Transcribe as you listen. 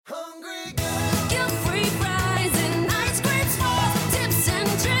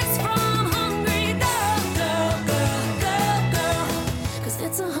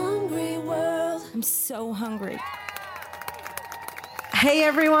hungry. Hey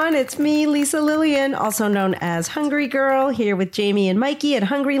everyone, it's me, Lisa Lillian, also known as Hungry Girl, here with Jamie and Mikey at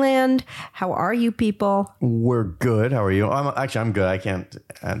Hungryland. How are you people? We're good. How are you? I'm good. I can't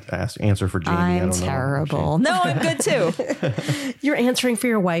answer for Jamie. I'm terrible. No, I'm good too. You're answering for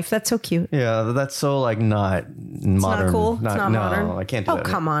your wife. That's so cute. Yeah, that's so like not modern. It's not cool. It's not modern. No, I can't do that. Oh,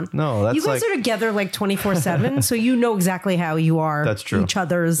 come on. No, that's you guys are together like 24/7, so you know exactly how you are. That's true. Each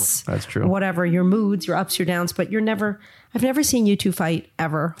other's. That's true. Whatever your moods, your ups, your downs, but I've never seen you two fight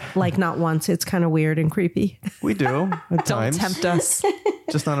ever. Like not once. It's kind of weird and creepy. We do at times. Don't tempt us.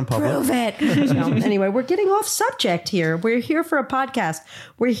 Just not in public. Prove it. No, anyway, we're getting off subject here. We're here for a podcast.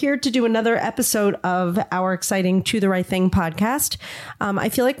 We're here to do another episode of our exciting To the Right Thing podcast. I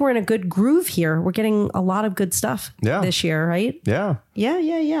feel like we're in a good groove here. We're getting a lot of good stuff this year, right? Yeah.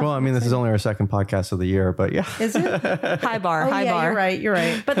 Yeah. Well, I mean, this is only our second podcast of the year, but yeah. Is it? High bar. You're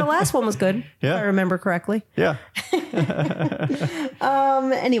right. But the last one was good, if I remember correctly. Yeah.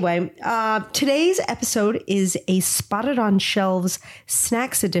 Anyway, today's episode is a Spotted on Shelves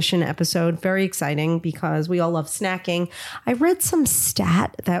Snacks Edition episode. Very exciting because we all love snacking. I read some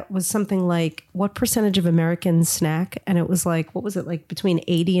stat that was something like, what percentage of Americans snack? And it was like, what was it, like between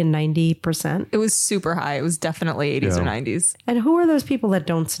 80 and 90%? It was super high. It was definitely 80s or 90s. And who are those people that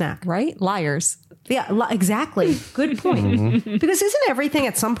don't snack? Right? Liars. Yeah, exactly. Good point. Because isn't everything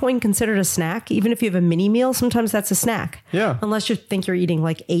at some point considered a snack? Even if you have a mini meal, sometimes that's a snack. Yeah. Unless you think you're eating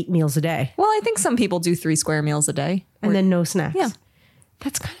like 8 meals a day. Well, I think some people do 3 square meals a day. And then no snacks. Yeah.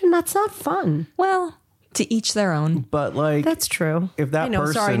 That's not fun. Well, to each their own. But like, That's true. If that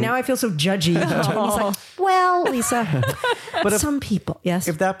person, sorry, now I feel so judgy. It's like, well, Lisa, but some people, yes.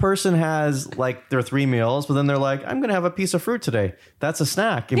 if that person has like their 3 meals, but then they're like, I'm going to have a piece of fruit today. That's a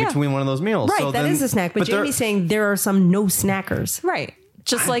snack in between one of those meals. Right, So that then, is a snack. But Jamie's saying there are some no snackers. Right.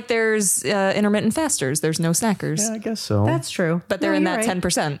 Just like there's intermittent fasters. There's no snackers. Yeah, I guess so. That's true. But they're in you're that right.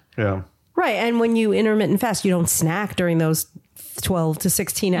 10%. Yeah. Right, and when you intermittent fast, you don't snack during those 12 to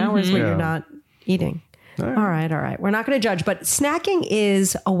 16 hours when you're not eating. All right. We're not going to judge, but snacking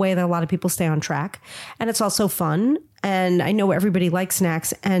is a way that a lot of people stay on track. And it's also fun. And I know everybody likes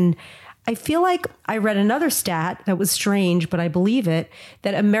snacks. And I feel like I read another stat that was strange, but I believe it,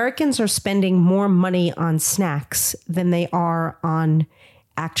 that Americans are spending more money on snacks than they are on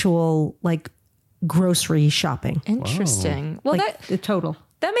actual like grocery shopping. Interesting. Well, Like the total.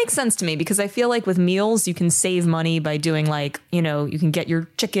 that makes sense to me because I feel like with meals, you can save money by doing like, you can get your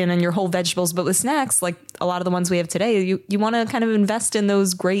chicken and your whole vegetables. But with snacks, like a lot of the ones we have today, you want to kind of invest in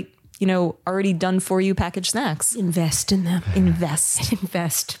those great, already done for you packaged snacks. Invest in them.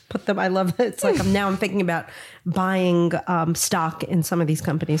 Invest. Put them. I love it. It's like I'm thinking about buying stock in some of these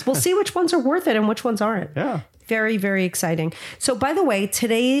companies. We'll see which ones are worth it and which ones aren't. Yeah. Very, very exciting. So, by the way,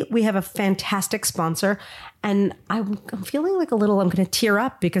 today we have a fantastic sponsor, and I'm feeling like I'm going to tear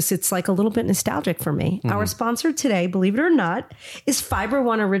up because it's like a little bit nostalgic for me. Our sponsor today, believe it or not, is Fiber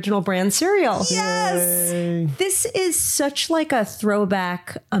One Original Brand Cereal. Yes. This is such like a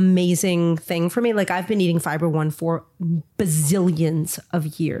throwback, amazing thing for me. Like I've been eating Fiber One for bazillions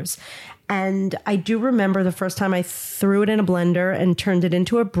of years. And I do remember the first time I threw it in a blender and turned it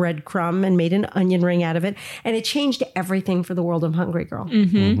into a breadcrumb and made an onion ring out of it. And it changed everything for the world of Hungry Girl.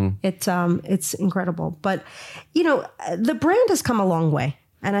 It's incredible. But, the brand has come a long way.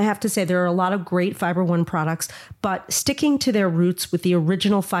 And I have to say, there are a lot of great Fiber One products, but sticking to their roots with the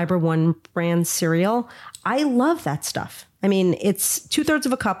original Fiber One brand cereal, I love that stuff. I mean, it's 2/3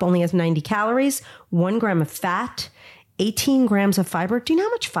 of a cup only has 90 calories, 1 gram of fat, 18 grams of fiber. Do you know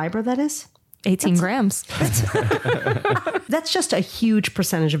how much fiber that is? 18 grams. That's just a huge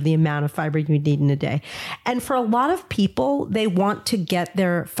percentage of the amount of fiber you need in a day. And for a lot of people, they want to get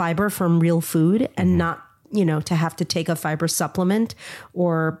their fiber from real food and not, to have to take a fiber supplement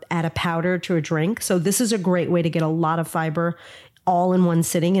or add a powder to a drink. So this is a great way to get a lot of fiber all in one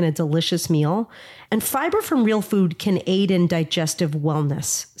sitting in a delicious meal. And fiber from real food can aid in digestive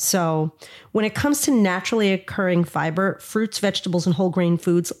wellness. So when it comes to naturally occurring fiber, fruits, vegetables, and whole grain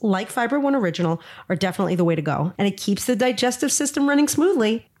foods like Fiber One Original are definitely the way to go. And it keeps the digestive system running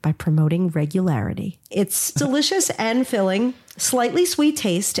smoothly by promoting regularity. It's delicious and filling, slightly sweet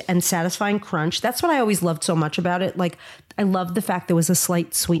taste and satisfying crunch. That's what I always loved so much about it. Like, I loved the fact there was a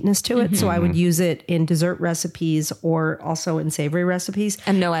slight sweetness to it. So I would use it in dessert recipes or also in savory recipes.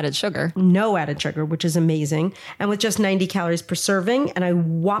 And no added sugar. No added sugar, which is amazing. And with just 90 calories per serving and a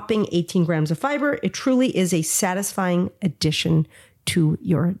whopping 18 grams of fiber, it truly is a satisfying addition to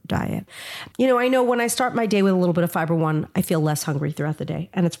your diet. You know, I know when I start my day with a little bit of Fiber One, I feel less hungry throughout the day,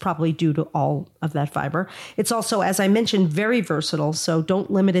 and it's probably due to all of that fiber. It's also, as I mentioned, very versatile, so don't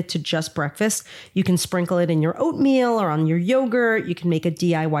limit it to just breakfast. You can sprinkle it in your oatmeal or on your yogurt. You can make a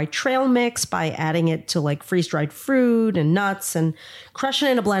DIY trail mix by adding it to like freeze-dried fruit and nuts and crush it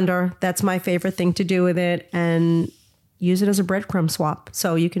in a blender. That's my favorite thing to do with it, and use it as a breadcrumb swap.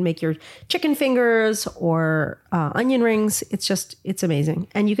 So you can make your chicken fingers or onion rings. It's amazing.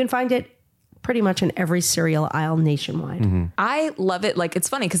 And you can find it pretty much in every cereal aisle nationwide. I love it. Like, it's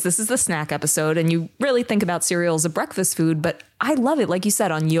funny because this is the snack episode and you really think about cereal as a breakfast food, but I love it. Like you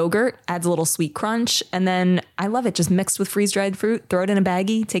said, on yogurt, adds a little sweet crunch. And then I love it just mixed with freeze-dried fruit, throw it in a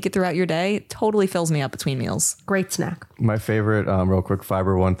baggie, take it throughout your day. It totally fills me up between meals. Great snack. My favorite, real quick,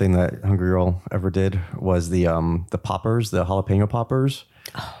 Fiber One thing that Hungry Girl ever did was the poppers, the jalapeno poppers.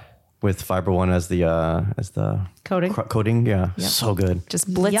 With Fiber One as the Coating. Coating, yeah. So good.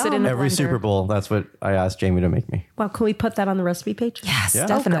 Just blitz it in Yum. the Every blender. Super Bowl, that's what I asked Jamie to make me. Well, can we put that on the recipe page? Yes, Yeah.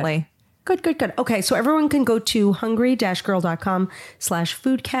 definitely. Good. Okay, so everyone can go to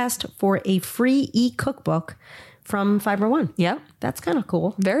hungry-girl.com/foodcast for a free e-cookbook from Fiber One. Yep. That's kind of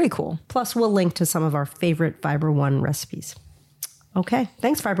cool. Very cool. Plus, we'll link to some of our favorite Fiber One recipes. Okay,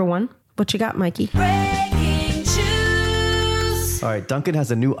 thanks, Fiber One. What you got, Mikey? All right, Dunkin'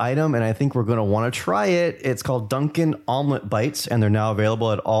 has a new item, and I think we're going to want to try it. It's called Dunkin' Omelet Bites, and they're now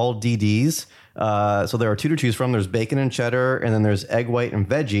available at all DDs. So there are two to choose from. There's bacon and cheddar, and then there's egg white and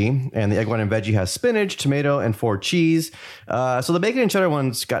veggie. And the egg white and veggie has spinach, tomato, and 4 cheese. So the bacon and cheddar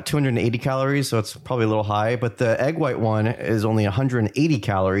one's got 280 calories, so it's probably a little high. But the egg white one is only 180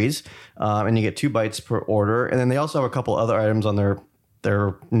 calories, and you get 2 bites per order. And then they also have a couple other items on their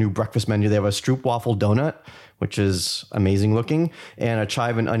new breakfast menu. They have a stroopwafel donut, which is amazing looking, and a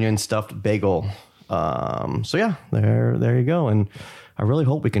chive and onion stuffed bagel. So yeah, there you go. And I really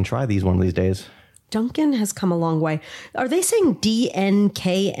hope we can try these one of these days. Dunkin' has come a long way. Are they saying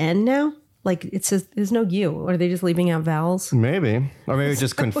DNKN now? Like it says there's no U, or are they just leaving out vowels? Maybe, or maybe it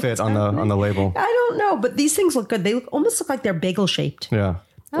just couldn't fit on the label. I don't know, but these things look good. They almost look like they're bagel shaped. Yeah.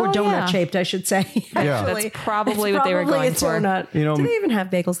 Or Oh, donut yeah. shaped, I should say. Yeah. Actually. That's probably It's what they were probably going a for. donut. You know- Do they even have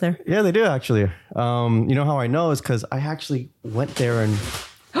bagels there? Yeah, they do actually. You know how I know is because I actually went there and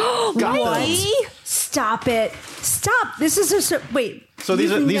got them. Mikey? Stop it. Stop. This is wait. So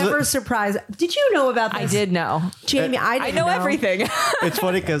these you've are- these never are- surprised. Did you know about this? I did know. Jamie, I I didn't know everything. It's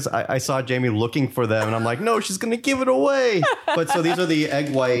funny because I saw Jamie looking for them, and I'm like, no, she's going to give it away. But so these are the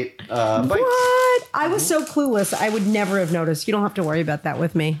egg white bites. What? I was so clueless. I would never have noticed. You don't have to worry about that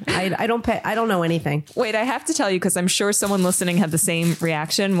with me. I don't know anything. Wait, I have to tell you because I'm sure someone listening had the same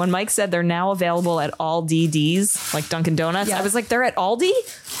reaction. When Mike said they're now available at all DDs, like Dunkin' Donuts, Yeah. I was like, they're at Aldi?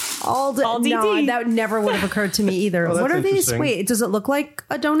 All DD. No, that never would have occurred to me either. Oh, that's What are these? interesting. Wait, does it look like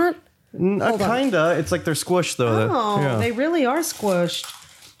a donut? Kinda. It's like they're squished though. Oh, Yeah. they really are squished.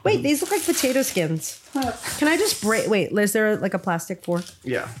 Wait, these look like potato skins. Can I just break? Wait, is there like a plastic fork?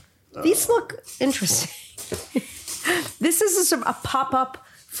 Yeah. These look interesting. This is a pop-up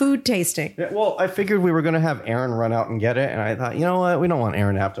food tasting. Yeah, well, I figured we were going to have Aaron run out and get it, and I thought, you know what? We don't want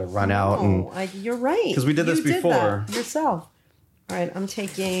Aaron to have to run out. And Oh, you're right. 'Cause we did this You before. that yourself. All right, I'm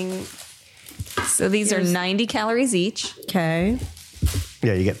taking. So these are 90 calories each. Okay.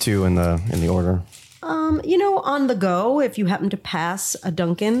 yeah, you get 2 in the order. You know, on the go, if you happen to pass a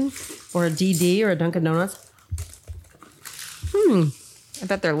Dunkin' or a DD or a Dunkin' Donuts, I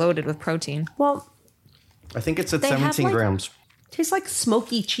bet they're loaded with protein. well, I think it's at They have, 17 like- grams. tastes like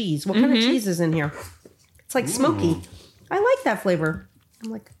smoky cheese. What kind of cheese is in here? It's like smoky. I like that flavor.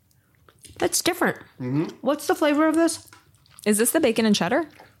 I'm like, that's different. What's the flavor of this? Is this the bacon and cheddar?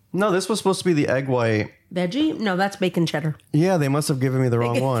 No, this was supposed to be the egg white. Veggie? No, that's bacon cheddar. Yeah, they must have given me the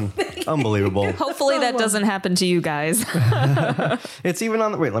wrong one. Unbelievable. Hopefully that doesn't happen to you guys. It's even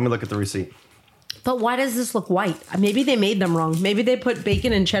on the... Wait, let me look at the receipt. But why does this look white? Maybe they made them wrong. Maybe they put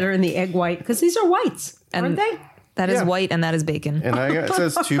bacon and cheddar in the egg white because these are whites, aren't And- they? That is Yeah. white and that is bacon. And it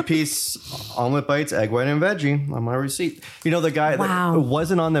says 2-piece omelet bites, egg white, and veggie on my receipt. You know, the guy Wow. that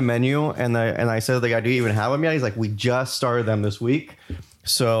wasn't on the menu, and I said to the guy, do you even have them yet? He's like, we just started them this week.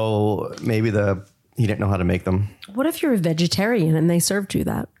 So maybe he didn't know how to make them. What if you're a vegetarian and they served you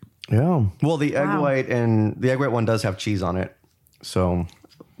that? Yeah. Well, the egg Wow. white one does have cheese on it. So,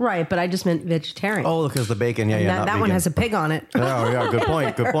 Right, but I just meant vegetarian. oh, because the bacon, yeah, that not one vegan. has a pig on it. Oh, yeah, good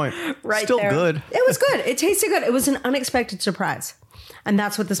point. Good point. Right Still there. good. It was good. It tasted good. It was an unexpected surprise. And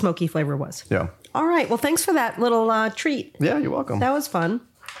that's what the smoky flavor was. Yeah. All right. Well, thanks for that little treat. Yeah, you're welcome. That was fun.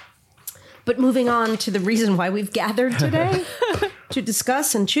 But moving on to the reason why we've gathered today. to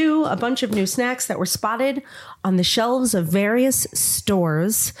discuss and chew a bunch of new snacks that were spotted on the shelves of various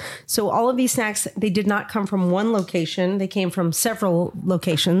stores. So all of these snacks, they did not come from one location. They came from several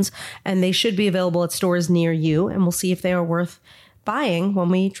locations, and they should be available at stores near you. And we'll see if they are worth buying when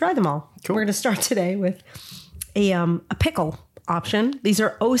we try them all. Cool. We're going to start today with a pickle option. These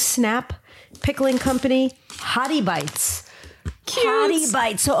are O Snap Pickling Company Hottie Bites. Cute. Hottie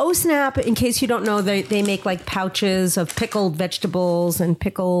Bites. So O Snap, in case you don't know, they make like pouches of pickled vegetables and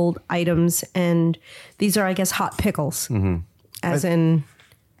pickled items, and these are, I guess, hot pickles, as in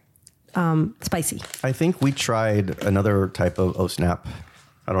spicy. I think we tried another type of O Snap.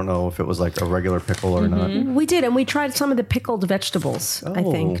 I don't know if it was like a regular pickle or not. We did, and we tried some of the pickled vegetables, I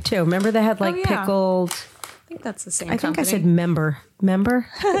think, too. Remember they had like pickled... I think that's the same I think company. I said member. Remember?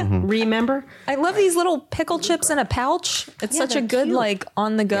 I love these little pickle chips in a pouch. It's such a they're good, cute. like,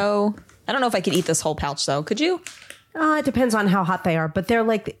 on the go. I don't know if I could eat this whole pouch, though. Could you? It depends on how hot they are, but they're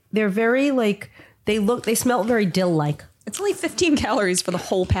very like, they smell very dill-like. It's only 15 calories for the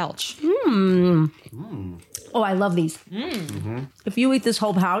whole pouch. Oh, I love these. If you eat this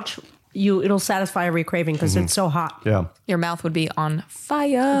whole pouch, it'll satisfy every craving because it's so hot. Yeah. Your mouth would be on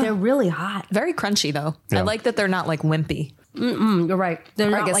fire. They're really hot. Very crunchy, though. Yeah. I like that they're not, like, wimpy. You're right.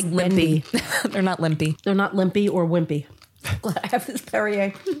 They're Or I not guess like limpy. bendy. They're not limpy. They're not limpy or wimpy. Glad I have this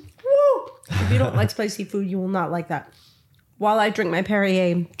Perrier. Woo! If you don't like spicy food, you will not like that. While I drink my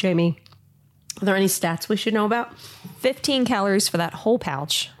Perrier, Jamie, are there any stats we should know about? 15 calories for that whole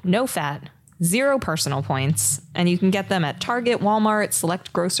pouch. No fat. 0 personal points. And you can get them at Target, Walmart,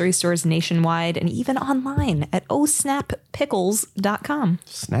 select grocery stores nationwide, and even online at osnappickles.com.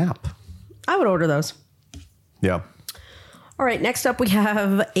 Snap. I would order those. Yeah. All right, next up we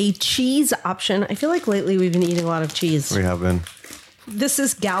have a cheese option. I feel like lately we've been eating a lot of cheese. We have been. This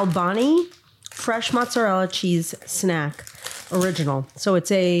is Galbani fresh mozzarella cheese snack original. So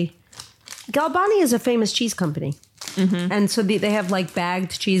Galbani is a famous cheese company. And so they have like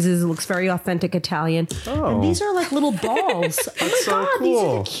bagged cheeses. It looks very authentic Italian. Oh. And these are like little balls. Oh my so God, these are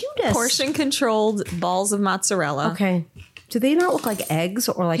cool. the cutest. Portion controlled balls of mozzarella. Okay. Do they not look like eggs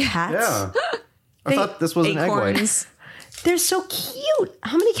or like hats? Yeah. I thought this was an egg white. Acorns. They're so cute.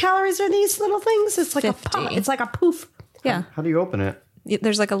 How many calories are these little things? It's like 50. a pop. It's like a poof. Yeah. How do you open it?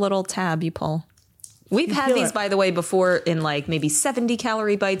 There's like a little tab you pull. We've had feel these, it. by the way, before in like maybe 70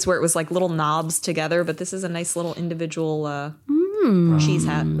 calorie bites where it was like little knobs together, but this is a nice little individual cheese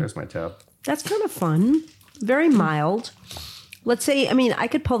hat. There's my tab. That's kind of fun. Very mild. Let's say, I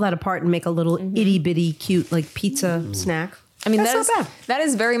could pull that apart and make a little itty bitty cute like pizza snack. I mean, That's not bad. that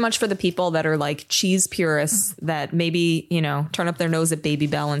is very much for the people that are like cheese purists that maybe, turn up their nose at Baby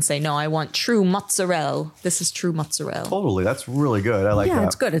Bell and say, no, I want true mozzarella. This is true mozzarella. Totally. That's really good. I like Yeah, that.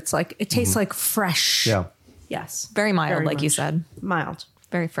 it's good. It's like, it tastes like fresh. Yeah. Yes. Very mild, Very like you much. said. Mild.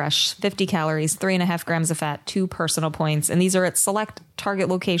 Very fresh. 50 calories, 3.5 grams of fat, 2 personal points. And these are at select Target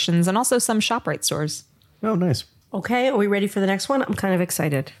locations and also some ShopRite stores. Oh, nice. Okay, are we ready for the next one? I'm kind of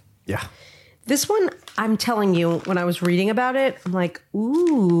excited. Yeah. This one, I'm telling you, when I was reading about it, I'm like,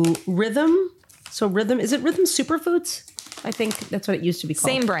 ooh, Rhythm. So Rhythm, is it Rhythm Superfoods? I think that's what it used to be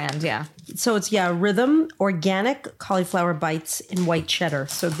called. Same brand, yeah. So it's, Rhythm Organic Cauliflower Bites in white cheddar.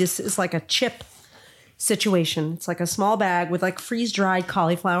 So this is like a chip situation. It's like a small bag with like freeze-dried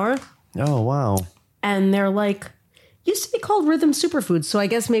cauliflower. Oh, wow. And they're like, used to be called Rhythm Superfoods. So I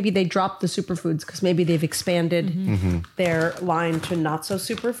guess maybe they dropped the superfoods because maybe they've expanded their line to not so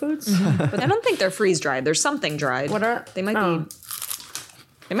superfoods. But I don't think they're freeze dried. There's something dried. What are- they might oh. be?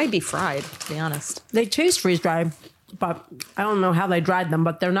 They might be fried, to be honest. They taste freeze-dried, but I don't know how they dried them,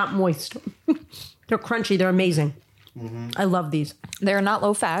 but they're not moist. They're crunchy. They're amazing. I love these. They're not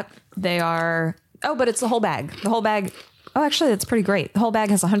low fat. They are. Oh, but it's the whole bag. The whole bag. Oh, actually, that's pretty great. The whole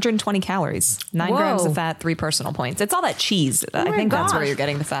bag has 120 calories, 9 Whoa. grams of fat, 3 personal points. It's all that cheese. I my think that's where gosh. you're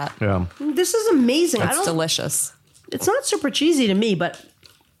getting the fat. Yeah. This is amazing. It's delicious. It's not super cheesy to me, but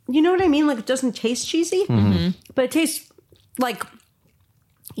you know what I mean? Like it doesn't taste cheesy, but it tastes like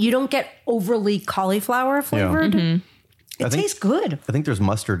you don't get overly cauliflower flavored. It tastes good. I think there's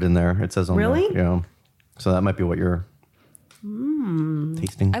mustard in there. It says on Really? there. Yeah. So that might be what you're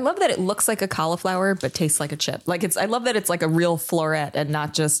tasting. I love that it looks like a cauliflower, but tastes like a chip. I love that it's like a real floret and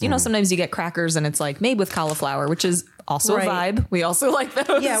not just, sometimes you get crackers and it's like made with cauliflower, which is also Right. a vibe. We also like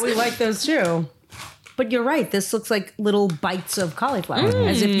those. Yeah, we like those too. But you're right. This looks like little bites of cauliflower,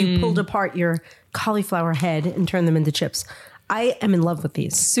 as if you pulled apart your cauliflower head and turned them into chips. I am in love with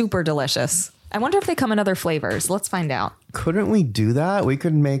these. Super delicious. I wonder if they come in other flavors. Let's find out. Couldn't we do that? We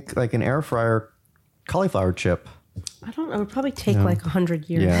could make like an air fryer cauliflower chip. I don't know. It would probably take like 100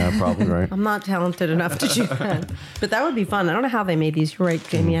 years. Yeah, probably right. I'm not talented enough to do that. But that would be fun. I don't know how they made these. You're right,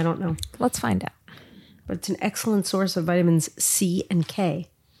 Jamie. I don't know. Let's find out. But it's an excellent source of vitamins C and K.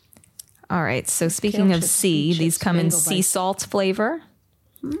 All right. So speaking Kale of chips, C, wheat these chips, come in mango sea bites. salt flavor.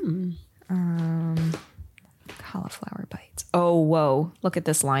 Cauliflower bites. Oh, whoa. Look at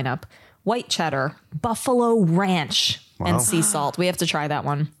this lineup. White cheddar, buffalo ranch, and sea salt. We have to try that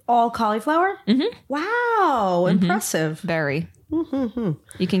one. All cauliflower? Mm-hmm. Wow. Impressive. Very.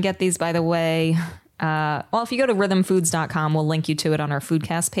 You can get these, by the way. Well, if you go to rhythmfoods.com, we'll link you to it on our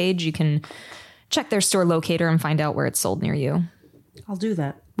Foodcast page. You can check their store locator and find out where it's sold near you. I'll do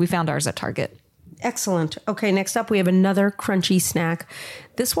that. We found ours at Target. Excellent. Okay, next up we have another crunchy snack.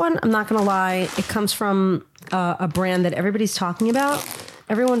 This one, I'm not going to lie, it comes from a brand that everybody's talking about.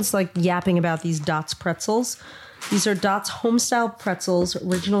 Everyone's like yapping about these Dots pretzels. These are Dots Homestyle Pretzels,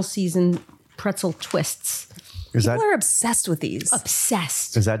 original season pretzel twists. People are obsessed with these.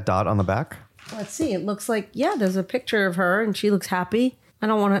 Obsessed. Is that Dot on the back? Let's see. It looks like, yeah, there's a picture of her and she looks happy. I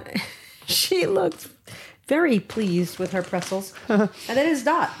don't want to, she looks very pleased with her pretzels. And it is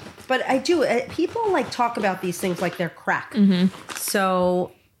Dot. But I do, people like talk about these things like they're crack.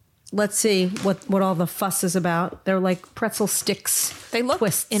 So let's see what all the fuss is about. They're like pretzel sticks. They look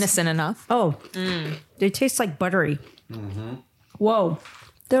twists. innocent enough. Oh, they taste like buttery. Whoa.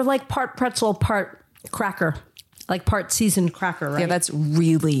 They're like part pretzel, part cracker, like part seasoned cracker, right? Yeah, that's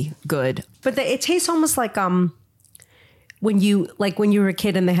really good. But it tastes almost like when you were a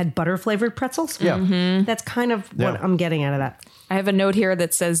kid and they had butter flavored pretzels. Yeah. That's kind of what Yeah. I'm getting out of that. I have a note here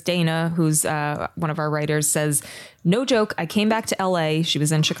that says Dana, who's one of our writers, says, "No joke, I came back to LA," she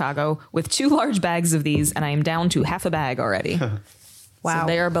was in Chicago, "with 2 large bags of these, and I am down to half a bag already." Wow. So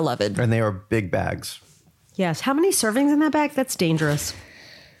they are beloved. And they are big bags. Yes. How many servings in that bag? That's dangerous.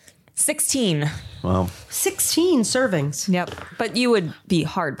 16. Wow. 16 servings. Yep. But you would be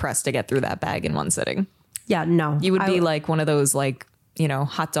hard pressed to get through that bag in one sitting. Yeah, no. You would be like one of those, like, you know,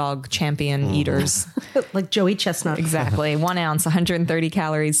 hot dog champion eaters. like Joey Chestnut. Exactly. 1 ounce, 130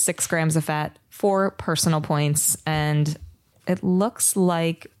 calories, 6 grams of fat, 4 personal points. And it looks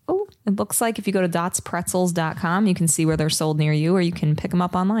like if you go to dotspretzels.com, you can see where they're sold near you, or you can pick them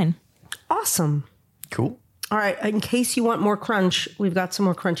up online. Awesome. Cool. All right. In case you want more crunch, we've got some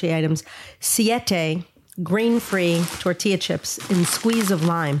more crunchy items. Siete grain-free tortilla chips in squeeze of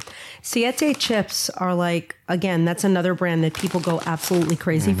lime. Siete chips are like, again, that's another brand that people go absolutely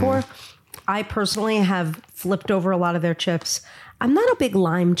crazy for. I personally have flipped over a lot of their chips. I'm not a big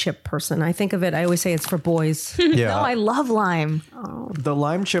lime chip person. I think of it, I always say it's for boys. Yeah. No, I love lime. The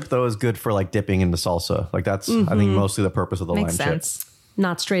lime chip, though, is good for like dipping into salsa. Like that's, I think, mostly the purpose of the Makes lime sense. chip.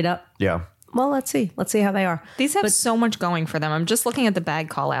 Not straight up. Yeah. Well, let's see. Let's see how they are. These have so much going for them. I'm just looking at the bag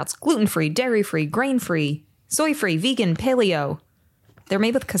call outs: gluten-free, dairy-free, grain-free, soy-free, vegan, paleo. They're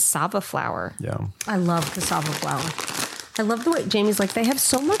made with cassava flour. Yeah. I love cassava flour. I love the way Jamie's like, they have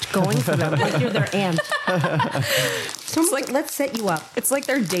so much going for them. Like you're their aunt. Let's set you up. It's like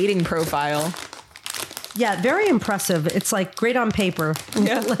their dating profile. Yeah, very impressive. It's like great on paper.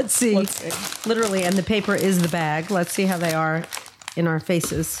 Yeah. Let's see. Literally, and the paper is the bag. Let's see how they are in our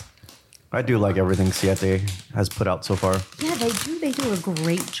faces. I do like everything Siete has put out so far. Yeah, they do. They do a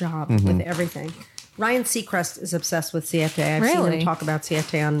great job with everything. Ryan Seacrest is obsessed with Siete. I've seen Really? him talk about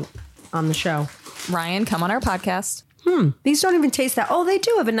Siete on the show. Ryan, come on our podcast. These don't even taste that. Oh, they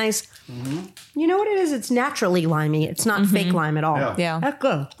do have a nice. You know what it is? It's naturally limey. It's not fake lime at all. Yeah. That's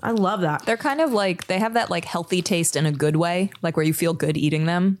good. I love that. They're kind of like, they have that like healthy taste in a good way, like where you feel good eating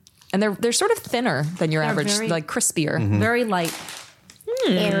them. And they're sort of thinner than your They're average, very- like crispier. Very light,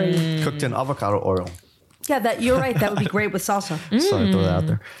 airy. Cooked in avocado oil. Yeah, that you're right. That would be great with salsa. So I throw that out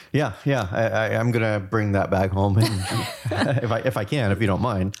there. Yeah. I'm gonna bring that bag home, and if I can, if you don't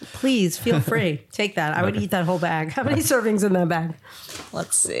mind. Please feel free. Take that. I would eat that whole bag. How many servings in that bag?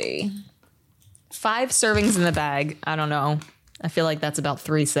 Let's see. 5 servings in the bag. I don't know. I feel like that's about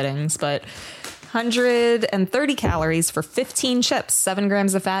 3 sittings, but 130 calories for 15 chips, 7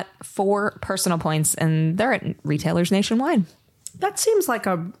 grams of fat, 4 personal points, and they're at retailers nationwide. That seems like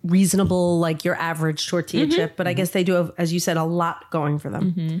a reasonable, like your average tortilla chip, but I guess they do have, as you said, a lot going for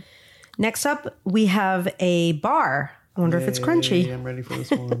them. Next up, we have a bar. I wonder if it's crunchy. I'm ready for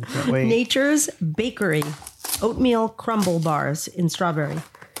this one. Can't wait. Nature's Bakery oatmeal crumble bars in strawberry.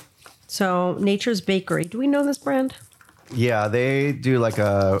 So Nature's Bakery. Do we know this brand? Yeah, they do like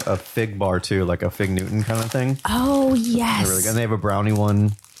a fig bar too, like a Fig Newton kind of thing. Oh, yes. They're really good. And they have a brownie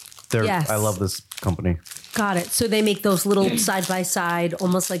one. Yes. I love this company. Got it. So they make those little side by side,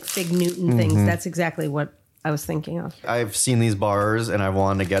 almost like Fig Newton things. That's exactly what I was thinking of. I've seen these bars and I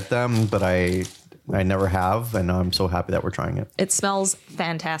wanted to get them, but I never have, and I'm so happy that we're trying it. It smells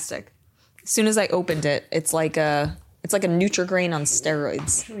fantastic. As soon as I opened it, it's like a Nutri-Grain on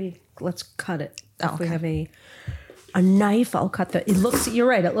steroids. Let's cut it. Oh, If we okay. have a knife, I'll cut the. It looks. You're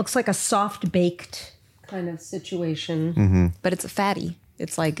right. It looks like a soft baked kind of situation. But it's a fatty.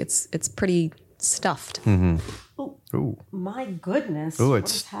 It's like it's pretty stuffed. Ooh, My goodness. Ooh, what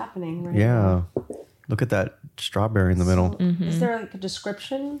it's- is happening right now? yeah. Look at that strawberry in the middle. Is there like a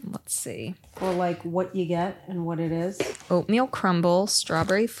description Let's see. for like what you get and what it is? Oatmeal crumble,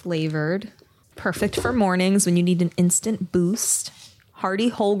 strawberry flavored. Perfect for mornings when you need an instant boost. Hearty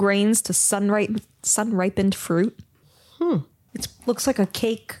whole grains to sun-ripened fruit. It looks like a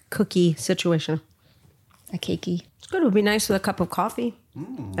cake cookie situation. A cakey. It's good. It would be nice with a cup of coffee,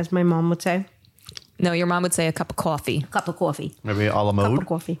 as my mom would say. No, your mom would say a cup of coffee. Cup of coffee. Maybe a la Cup mode. of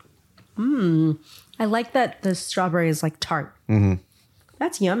coffee. I like that the strawberry is like tart.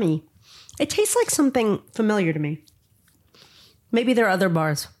 That's yummy. It tastes like something familiar to me. Maybe there are other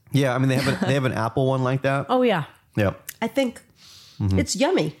bars. Yeah, I mean they have an apple one like that. Oh yeah, Yeah. I think it's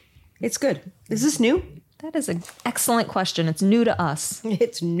yummy. It's good. Is this new? That is an excellent question. It's new to us.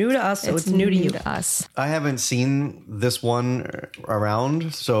 It's new to us, so it's new to you. us. I haven't seen this one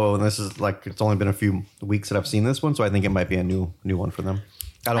around, so this is like it's only been a few weeks that I've seen this one, so I think it might be a new one for them.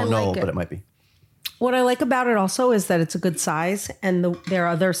 I don't I know, like it. but it might be. What I like about it also is that it's a good size, and there are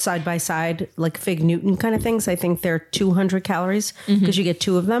other side by side like Fig Newton kind of things. I think they're 200 calories because you get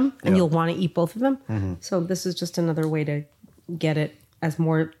two of them, and Yeah. you'll want to eat both of them. So this is just another way to get it as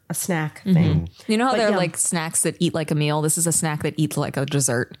more a snack thing. You know how But there are yeah. like snacks that eat like a meal? This is a snack that eats like a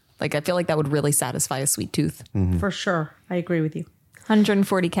dessert. Like I feel like that would really satisfy a sweet tooth. For sure. I agree with you.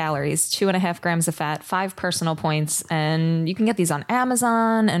 140 calories, 2.5 grams of fat, 5 personal points, and you can get these on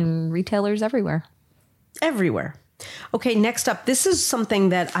Amazon and retailers everywhere. Everywhere. Okay, next up, this is something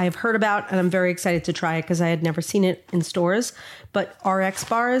that I've heard about and I'm very excited to try it because I had never seen it in stores. But RX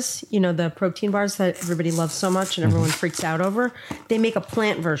bars, you know, the protein bars that everybody loves so much and everyone freaks out over, they make a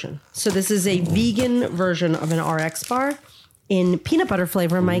plant version. So this is a vegan version of an RX bar in peanut butter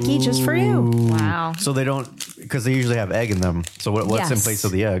flavor, Mikey, just for you. Wow. So they don't because they usually have egg in them. So what's in Yes. place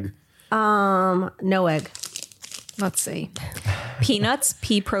of the egg? No egg. Let's see. Peanuts,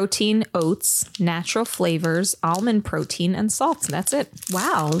 pea protein, oats, natural flavors, almond protein, and salts. And that's it.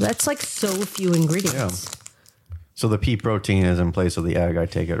 Wow, that's like so few ingredients. So the pea protein is in place of the egg. I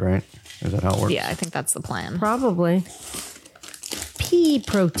take it, right? Is that how it works? Yeah, I think that's the plan. Probably. Pea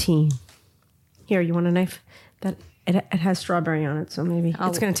protein. Here, you want a knife? That it has strawberry on it, so maybe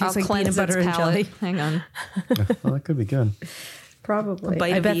it's going to taste like peanut cleanse butter its and palate. jelly. Hang on. Well, that could be good. Probably.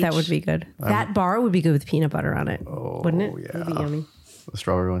 bite I of bet that each. would be good. That bar would be good with peanut butter on it, wouldn't it? It would be yeah. yummy. The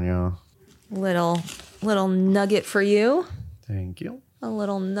strawberry one, yeah. Little nugget for you. Thank you. A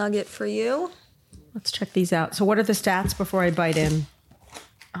little nugget for you. Let's check these out. So, what are the stats before I bite in?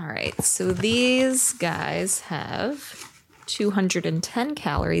 All right. So these guys have 210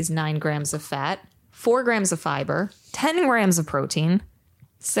 calories, 9 grams of fat, 4 grams of fiber, 10 grams of protein,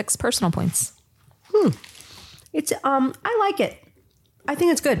 6 personal points. It's I like it. I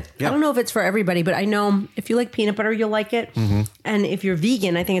think it's good. Yeah. I don't know if it's for everybody, but I know if you like peanut butter, you'll like it. And if you're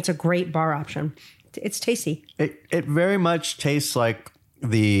vegan, I think it's a great bar option. It's tasty. It very much tastes like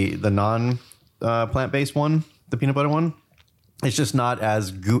the non plant based one, the peanut butter one. It's just not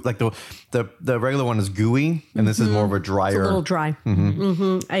as like the regular one is gooey, and this is more of a drier. A little dry.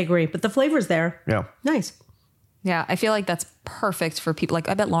 I agree, but the flavor's there. Yeah. Nice. Yeah, I feel like that's perfect for people. Like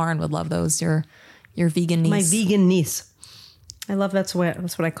I bet Lauren would love those. Your vegan niece. My vegan niece. I love that's what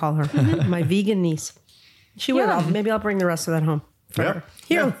I call her. My vegan niece. She would. Yeah. Maybe I'll bring the rest of that home. For Yeah. her.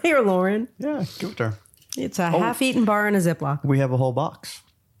 Here, here, Lauren. Yeah, give it to her. It's a half-eaten bar in a Ziploc. We have a whole box.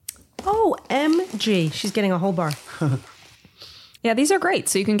 Oh, MG. She's getting a whole bar. Yeah, these are great.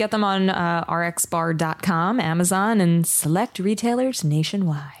 So you can get them on rxbar.com, Amazon, and select retailers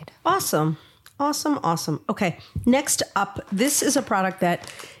nationwide. Awesome. Awesome. Awesome. Okay. Next up, this is a product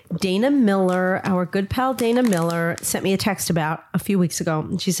that Dana Miller, our good pal Dana Miller, sent me a text about a few weeks ago.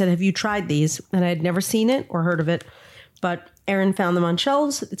 And she said, have you tried these? And I had never seen it or heard of it, but Erin found them on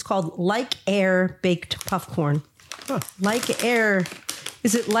shelves. It's called Like Air Baked Puffcorn. Like Air.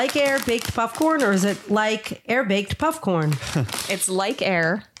 Is it Like Air Baked Puffcorn or is it Like Air Baked Puffcorn? It's Like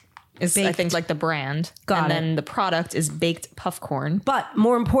Air, is I Baked. think like the brand. Got and it. then the product is baked puffcorn. But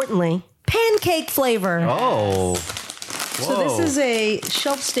more importantly, pancake flavor. Oh. So this is a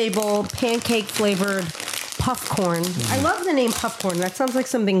shelf-stable, pancake-flavored puffcorn. I love the name puffcorn. That sounds like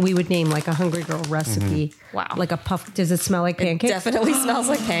something we would name like a Hungry Girl recipe. Wow. Like a puff. Does it smell like pancakes? Definitely smells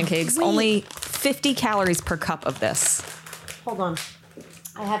like pancakes. Only 50 calories per cup of this. Hold on.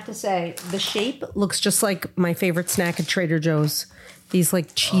 I have to say, the shape looks just like my favorite snack at Trader Joe's. These like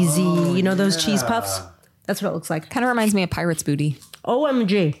cheesy, those cheese puffs? That's what it looks like. Kind of reminds me of Pirate's Booty.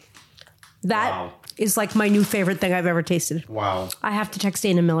 OMG. That is like my new favorite thing I've ever tasted. Wow. I have to text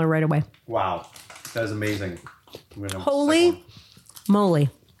Dana Miller right away. Wow. That is amazing. Holy moly.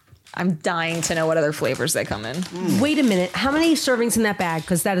 I'm dying to know what other flavors they come in. Wait a minute. How many servings in that bag?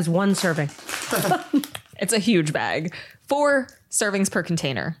 Because that is one serving. It's a huge bag. 4 servings per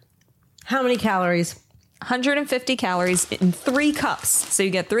container. How many calories? 150 calories in 3 cups. So you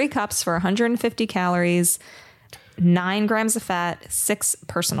get 3 cups for 150 calories, 9 grams of fat, 6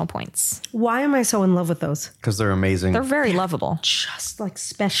 personal points. Why am I so in love with those? Because they're amazing. They're very lovable. Just like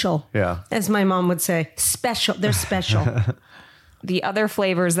special. Yeah. As my mom would say, special. They're special. The other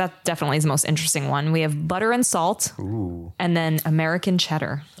flavors, that definitely is the most interesting one. We have butter and salt, and then American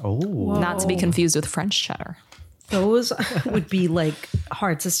cheddar. Oh. Not to be confused with French cheddar. Those would be like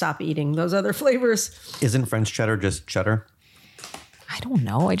hard to stop eating. Those other flavors. Isn't French cheddar just cheddar? I don't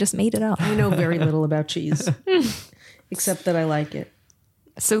know. I just made it up. I know very little about cheese, except that I like it.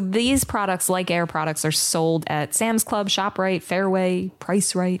 So these products, like Air products, are sold at Sam's Club, ShopRite, Fairway,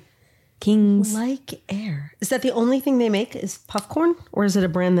 Price Right, King's. Like Air. Is that the only thing they make is puffcorn? Or is it a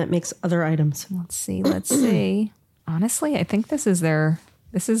brand that makes other items? Let's see. Honestly, I think this is the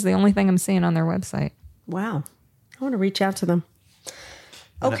only thing I'm seeing on their website. Wow. I want to reach out to them.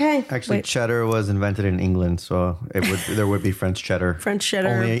 Okay. Actually, wait. cheddar was invented in England, so there would be French cheddar. French cheddar,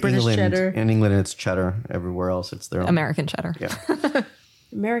 Only British England, cheddar. In England, it's cheddar. Everywhere else, it's their own. American cheddar. Yeah.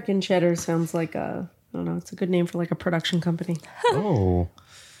 American cheddar sounds like I don't know, it's a good name for like a production company. Oh.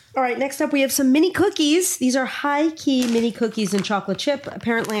 All right, next up we have some mini cookies. These are high-key mini cookies and chocolate chip.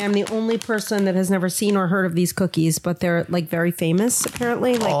 Apparently, I'm the only person that has never seen or heard of these cookies, but they're like very famous,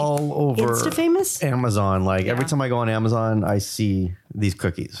 apparently. Like All over Insta-famous? Amazon. Like every time I go on Amazon, I see these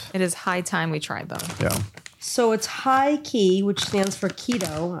cookies. It is high time we tried them. Yeah. So it's high-key, which stands for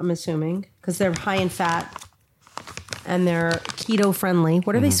keto, I'm assuming, because they're high in fat and they're keto-friendly.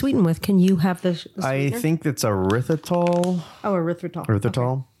 What are they sweetened with? Can you have the I sweetener? think it's erythritol. Oh, erythritol.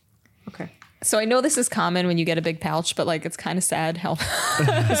 Erythritol. Okay. So I know this is common when you get a big pouch, but like it's kind of sad how.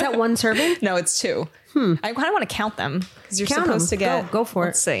 Is that one serving? No, it's 2. I kind of want to count them because you're Count supposed 'em. to get. Go for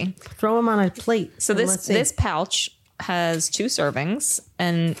let's it. see. Throw them on a plate. So and let's see. this pouch has 2 servings,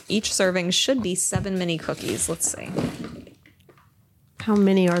 and each serving should be 7 mini cookies. Let's see. How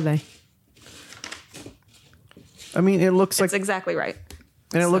many are they? I mean, it looks That's like, exactly right.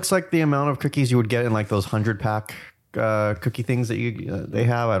 and it looks like the amount of cookies you would get in like those 100-pack cookie things that they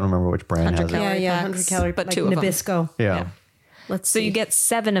have. I don't remember which brand 100 has it. calorie. Yeah, packs, 100 calorie, but like 2 of them. Nabisco. Yeah. Let's So see. you get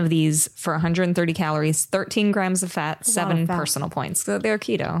 7 of these for 130 calories, 13 grams of fat, 7 fat. personal points. So they're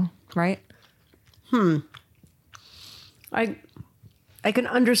keto, right? I can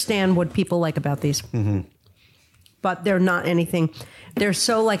understand what people like about these, but they're not anything. They're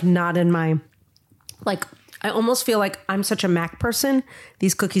so like not in my like. I almost feel like I'm such a Mac person.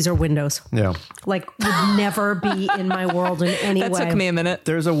 These cookies are Windows. Yeah. Like would never be in my world in any That way. took me a minute.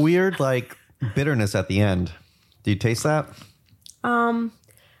 There's a weird like bitterness at the end. Do you taste that? I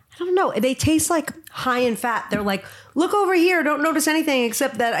don't know. They taste like high in fat. They're like, look over here. Don't notice anything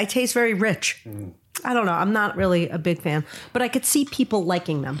except that I taste very rich. I don't know. I'm not really a big fan, but I could see people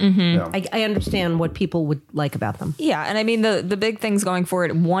liking them. Yeah. I understand what people would like about them. Yeah, and I mean the big things going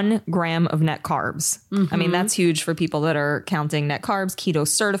forward, 1 gram of net carbs. I mean that's huge for people that are counting net carbs, keto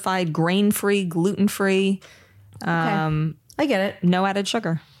certified, grain free, gluten free, I get it. no added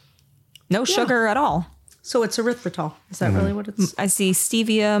sugar, no sugar at all. So it's erythritol. Is that really what it's? I see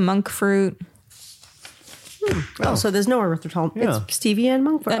stevia, monk fruit, Oh, so there's no erythritol. Yeah. It's stevia and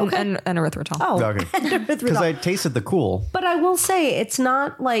monk fruit. and, Okay. and erythritol. Oh, Okay. and Because erythritol. I tasted the cool. But I will say it's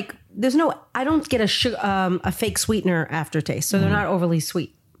not like there's no. I don't get a fake sweetener aftertaste, so they're not overly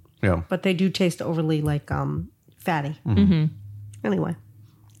sweet, Yeah. but they do taste overly like fatty. Anyway.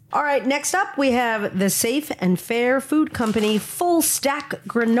 All right, next up we have the Safe and Fair Food Company Full Stack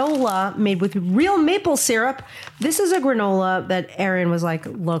Granola made with real maple syrup. This is a granola that Erin was like,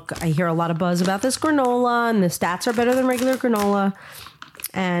 look, I hear a lot of buzz about this granola and the stats are better than regular granola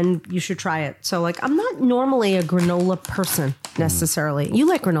and you should try it. So like, I'm not normally a granola person necessarily. You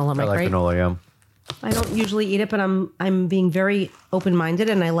like granola, Mike, I like right? granola, yeah. I don't usually eat it, but I'm being very open-minded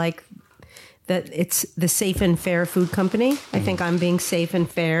and I like that it's the Safe and Fair Food Company. I think I'm being safe and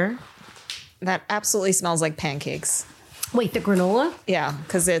fair. That absolutely smells like pancakes. Wait, the granola? Yeah,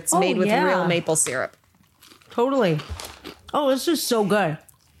 because it's Oh, made with yeah. real maple syrup. Totally. Oh, this is so good.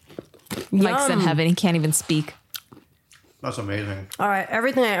 Mike's in Yum. heaven. He can't even speak. That's amazing. All right,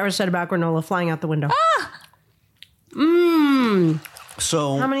 everything I ever said about granola flying out the window.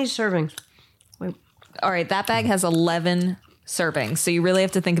 So How many servings? Wait. All right, that bag has 11 servings. So you really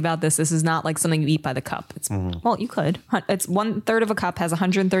have to think about this. This is not like something you eat by the cup. It's well, you could. It's 1/3 of a cup, has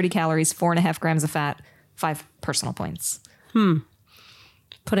 130 calories, 4.5 grams of fat, 5 personal points.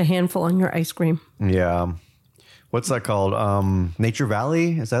 Put a handful on your ice cream. yeah. What's that called? Nature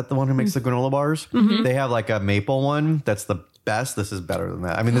Valley? Is that the one who makes the granola bars? They have like a maple one that's the best. This is better than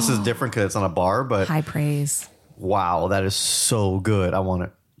that. I mean, this is different because it's on a bar, but High praise. wow, that is so good. I want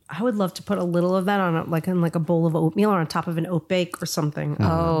it. I would love to put a little of that on in a bowl of oatmeal or on top of an oat bake or something.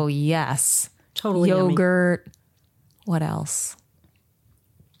 Oh, yes. Totally yummy. Yogurt. What else?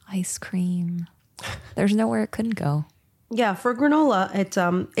 Ice cream. There's nowhere it couldn't go. Yeah, for granola,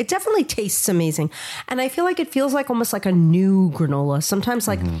 it definitely tastes amazing. And I feel like it feels like almost like a new granola. Sometimes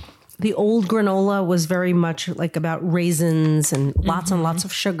like the old granola was very much like about raisins and lots and lots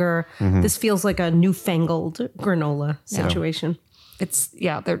of sugar. This feels like a newfangled granola situation.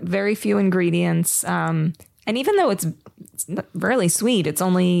 There are very few ingredients. And even though it's really sweet, it's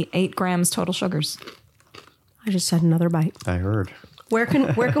only 8 grams total sugars. I just had another bite. I heard. Where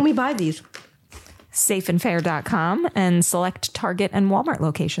can we buy these? Safeandfair.com and select Target and Walmart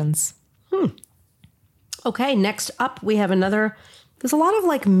locations. Okay, next up we have there's a lot of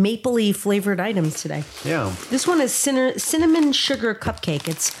like mapley flavored items today. Yeah. This one is cinnamon sugar cupcake.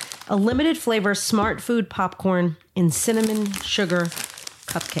 It's a limited flavor smart food popcorn in cinnamon sugar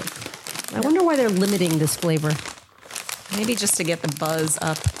cupcake. I wonder why they're limiting this flavor. Maybe just to get the buzz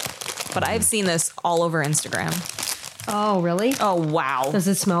up. But I've seen this all over Instagram. Oh, really? Oh, wow. Does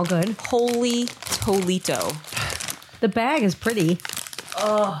it smell good? Holy Tolito. The bag is pretty.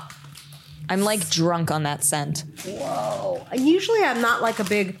 I'm like drunk on that scent. Usually I'm not like a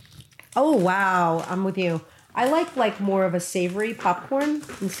big, oh, wow, I'm with you. I like more of a savory popcorn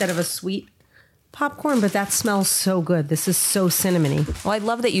instead of a sweet popcorn, but that smells so good. This is so cinnamony. Well, I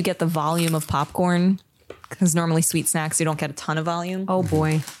love that you get the volume of popcorn because normally sweet snacks, you don't get a ton of volume. Oh,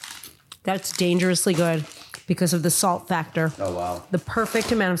 boy. That's dangerously good because of the salt factor. Oh, wow. The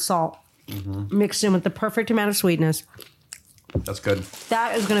perfect amount of salt mixed in with the perfect amount of sweetness. That's good.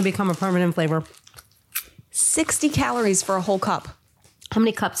 That is going to become a permanent flavor. 60 calories for a whole cup. How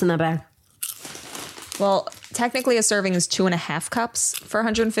many cups in that bag? Well, technically a serving is 2.5 cups for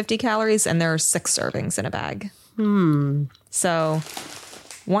 150 calories, and there are 6 servings in a bag. So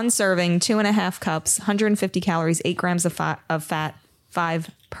 1 serving, 2.5 cups, 150 calories, 8 grams of fat,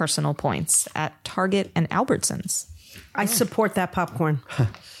 5 personal points at Target and Albertsons. I support that popcorn.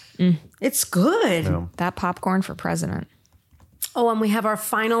 It's good. Yeah. That popcorn for president. Oh, and we have our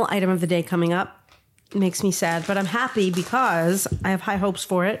final item of the day coming up. It makes me sad, but I'm happy because I have high hopes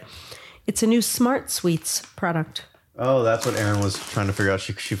for it. It's a new Smart Sweets product. Oh, that's what Erin was trying to figure out.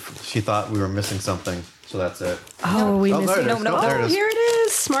 She thought we were missing something, so that's it. Oh, we there missed it it. is. There it Oh, is. here it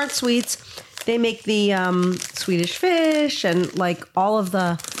is. Smart Sweets. They make the Swedish fish and like all of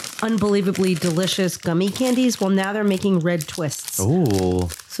the unbelievably delicious gummy candies. Well, now they're making red twists. Ooh.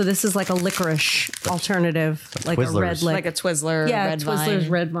 So this is like a licorice alternative, like a red Twizzlers. lick. Like a Twizzler, yeah, red Twizzler's vine.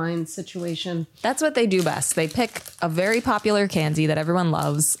 red vine situation. That's what they do best. They pick a very popular candy that everyone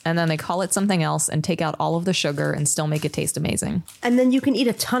loves, and then they call it something else and take out all of the sugar and still make it taste amazing. And then you can eat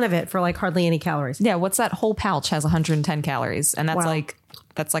a ton of it for like hardly any calories. Yeah, what's that whole pouch has 110 calories, and that's Wow. like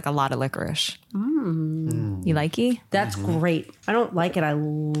a lot of licorice. You likey? That's great. I don't like it. I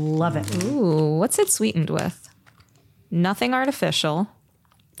love it. Ooh, what's it sweetened with? Nothing artificial.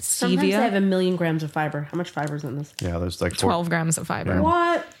 Sometimes they Stevia, have 1 million grams of fiber. How much fiber is in this? Yeah, there's like 12 grams of fiber.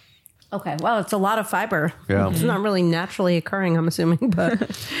 What? Okay, well, it's a lot of fiber. Yeah. It's not really naturally occurring, I'm assuming, but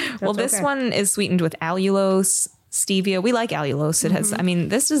Well, this okay. one is sweetened with allulose, stevia. We like allulose. It has, I mean,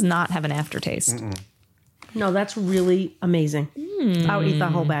 this does not have an aftertaste. no, that's really amazing. I would eat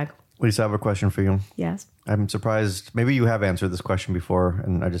that whole bag. Lisa, I have a question for you. Yes. I'm surprised. Maybe you have answered this question before,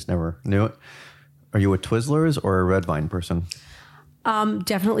 and I just never knew it. Are you a Twizzlers or a Red Vine person?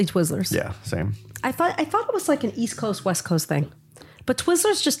 Definitely Twizzlers. Yeah, same. I thought it was like an East Coast, West Coast thing. But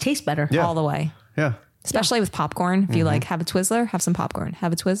Twizzlers just taste better. Yeah. All the way. Yeah. Especially with popcorn. If you like, have a Twizzler, have some popcorn.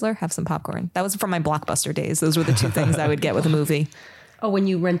 Have a Twizzler, have some popcorn. That was from my Blockbuster days. Those were the 2 things I would get with a movie. Oh, when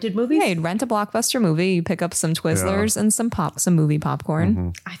you rented movies? Yeah, you'd rent a Blockbuster movie, you pick up some Twizzlers and some movie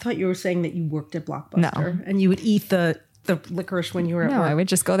popcorn. I thought you were saying that you worked at Blockbuster and you would eat the licorice when you were at No, work. I would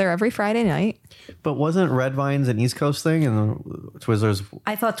just go there every Friday night. But wasn't Red Vines an East Coast thing, and the Twizzlers?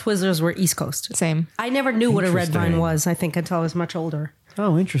 I thought Twizzlers were East Coast. Same. I never knew what a red vine Interesting. was, I think, until I was much older.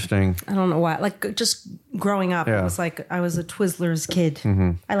 Oh, interesting. I don't know why. Like just growing up, it Yeah. was like I was a Twizzlers kid.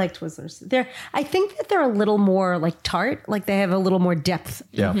 I like Twizzlers. I think that they're a little more like tart. Like they have a little more depth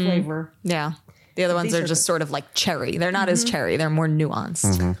Yeah. in flavor. Yeah. The other ones These are are just good. sort of like cherry. They're not as cherry. They're more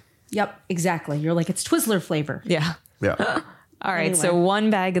nuanced. Yep, exactly. You're like, it's Twizzler flavor. Yeah. Yeah. All right. Anyway. So one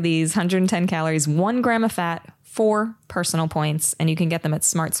bag of these, 110 calories, 1 gram of fat, 4 personal points. And you can get them at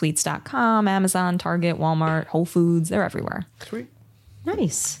smartsweets.com, Amazon, Target, Walmart, Whole Foods. They're everywhere. Sweet.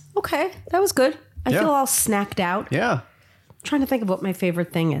 Nice. Okay, that was good. I Yeah. feel all snacked out. Yeah. I'm trying to think of what my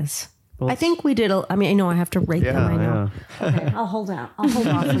favorite thing is. I think we did. I know I have to rate them. I know. Okay, I'll hold out. I'll hold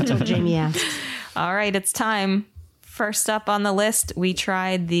off until Jamie asks. All right. It's time. First up on the list, we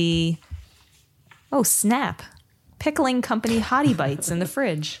tried the, Snap, Pickling Company Hottie Bites in the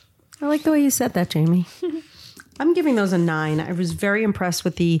fridge. I like the way you said that, Jamie. I'm giving those a 9. I was very impressed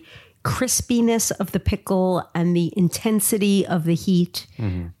with the crispiness of the pickle and the intensity of the heat.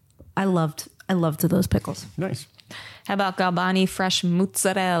 I loved those pickles. Nice. How about Galbani Fresh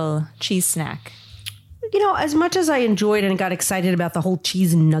Mozzarella cheese snack? You know, as much as I enjoyed and got excited about the whole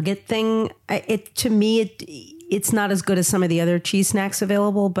cheese nugget thing, it's not as good as some of the other cheese snacks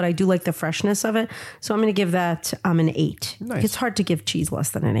available, but I do like the freshness of it. So I'm going to give that an 8. Nice. It's hard to give cheese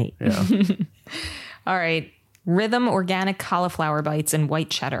less than an 8. Yeah. All right. Rhythm Organic Cauliflower Bites and White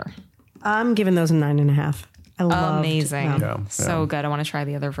Cheddar. I'm giving those a 9.5. I love Amazing. Yeah. So good. I want to try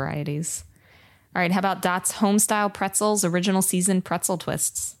the other varieties. All right. How about Dot's Homestyle Pretzels, Original Seasoned Pretzel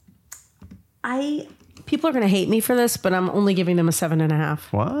Twists? People are going to hate me for this, but I'm only giving them a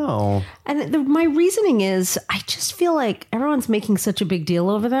 7.5. Wow. And my reasoning is I just feel like everyone's making such a big deal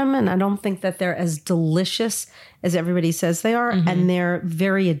over them. And I don't think that they're as delicious as everybody says they are. And they're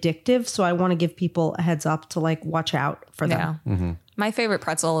very addictive. So I want to give people a heads up to like watch out for them. Yeah. My favorite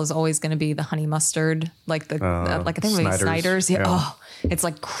pretzel is always going to be the honey mustard, like the like I think maybe Snyder's. Snyder's. Yeah. Yeah. Oh, it's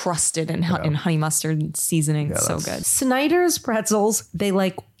like crusted in honey mustard seasoning. It's so good. Snyder's pretzels, they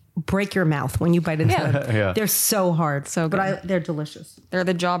like break your mouth when you bite into them. Yeah. They're so hard. So good. They're delicious. They're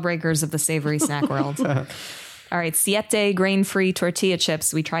the jawbreakers of the savory snack world. All right, Siete grain-free tortilla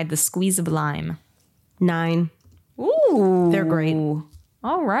chips. We tried the squeeze of lime. 9. Ooh, They're great.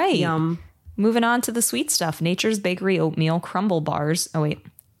 All right. Yum. Moving on to the sweet stuff. Nature's Bakery oatmeal crumble bars. Oh wait,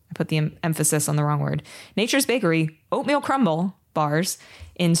 I put the emphasis on the wrong word. Nature's Bakery oatmeal crumble bars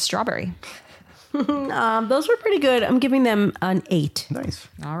in strawberry. Those were pretty good. I'm giving them an 8. Nice.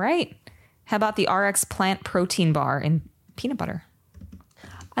 All right. How about the RX plant protein bar in peanut butter?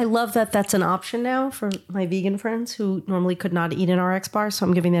 I love that that's an option now for my vegan friends who normally could not eat an RX bar. So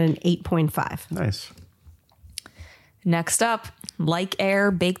I'm giving that an 8.5. Nice. Next up, Like Air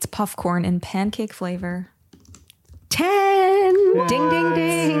baked puff corn in pancake flavor. 10. Ding, ding,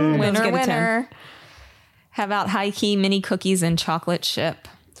 ding. Those Winner, get a 10. winner. How about High Key mini cookies and chocolate chip?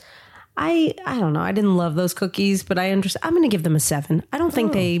 I don't know. I didn't love those cookies, but I understand. I'm going to give them a 7. I don't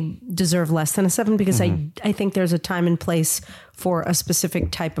think they deserve less than a 7 because I think there's a time and place for a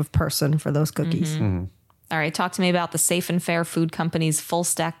specific type of person for those cookies. All right, talk to me about the Safe and Fair Food Company's full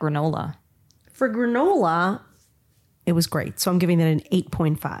stack granola. For granola, it was great. So I'm giving that an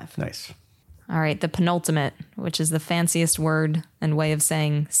 8.5. Nice. All right, the penultimate, which is the fanciest word and way of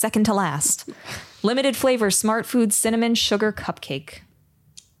saying second to last. Limited flavor Smart Food cinnamon sugar cupcake.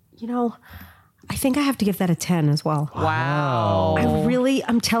 You know, I think I have to give that a 10 as well. Wow.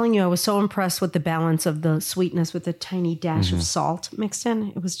 I'm telling you, I was so impressed with the balance of the sweetness with a tiny dash of salt mixed in.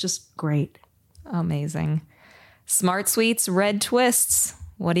 It was just great. Amazing. Smart Sweets red twists.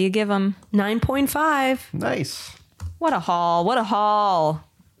 What do you give them? 9.5. Nice. What a haul. What a haul.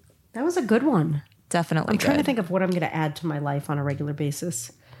 That was a good one. Definitely I'm trying to good. think of what I'm going to add to my life on a regular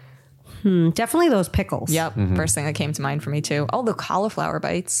basis. Definitely those pickles. Yep. First thing that came to mind for me too. Oh, the cauliflower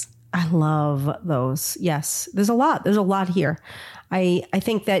bites. I love those. Yes. There's a lot here. I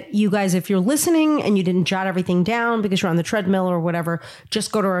think that you guys, if you're listening and you didn't jot everything down because you're on the treadmill or whatever,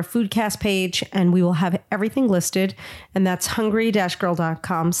 just go to our Foodcast page and we will have everything listed. And that's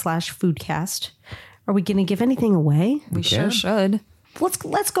hungry-girl.com/foodcast. Are we going to give anything away? We sure should.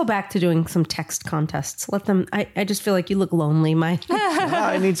 Let's go back to doing some text contests. Let them. I just feel like you look lonely.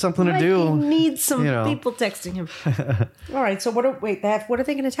 I need something to He do. needs some You know. people texting him. All right. So what are they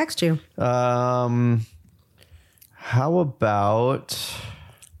going to text you? How about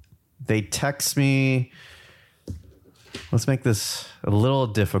they text me? Let's make this a little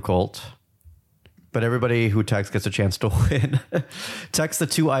difficult, but everybody who texts gets a chance to win. Text the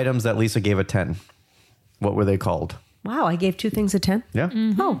 2 items that Lisa gave a 10. What were they called? Wow. I gave 2 things a 10. Yeah.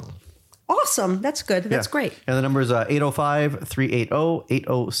 Oh, awesome. That's good. That's Yeah. great. And the number is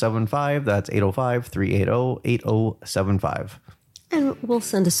 805-380-8075. That's 805-380-8075. And we'll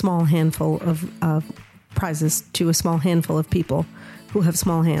send a small handful of prizes to a small handful of people who have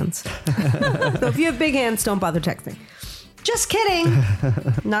small hands. So if you have big hands, don't bother texting. Just kidding.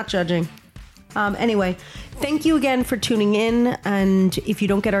 Not judging. Anyway, thank you again for tuning in. And if you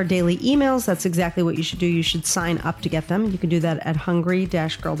don't get our daily emails, that's exactly what you should do. You should sign up to get them. You can do that at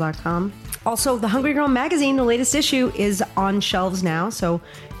hungry-girl.com. Also, the Hungry Girl magazine, the latest issue, is on shelves now. So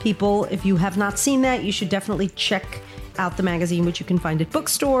people, if you have not seen that, you should definitely check out the magazine, which you can find at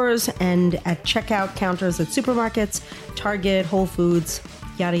bookstores and at checkout counters at supermarkets, Target, Whole Foods,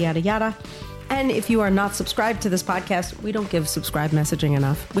 yada, yada, yada. And if you are not subscribed to this podcast, we don't give subscribe messaging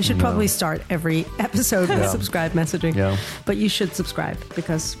enough. We should probably start every episode with subscribe messaging. Yeah. But you should subscribe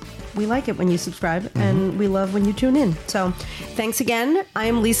because we like it when you subscribe and we love when you tune in. So thanks again. I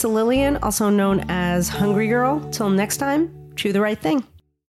am Lisa Lillian, also known as Hungry Girl. Till next time, chew the right thing.